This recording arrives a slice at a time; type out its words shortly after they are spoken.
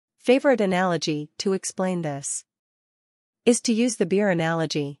Favorite analogy to explain this is to use the beer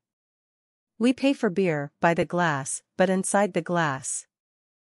analogy. We pay for beer by the glass, but inside the glass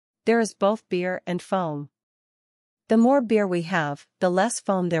there is both beer and foam. The more beer we have, the less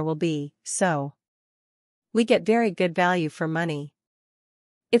foam there will be, so we get very good value for money.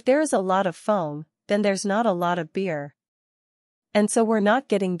 If there is a lot of foam, then there's not a lot of beer. And so we're not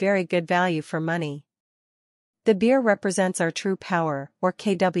getting very good value for money. The beer represents our true power, or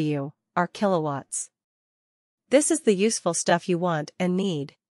kW, our kilowatts. This is the useful stuff you want and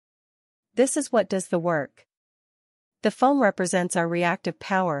need. This is what does the work. The foam represents our reactive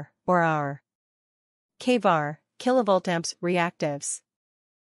power, or our kVar, Kilovolt-Amps Reactives.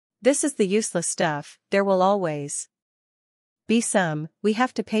 This is the useless stuff. There will always be some, we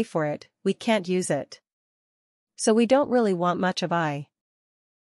have to pay for it, we can't use it. So we don't really want much of I.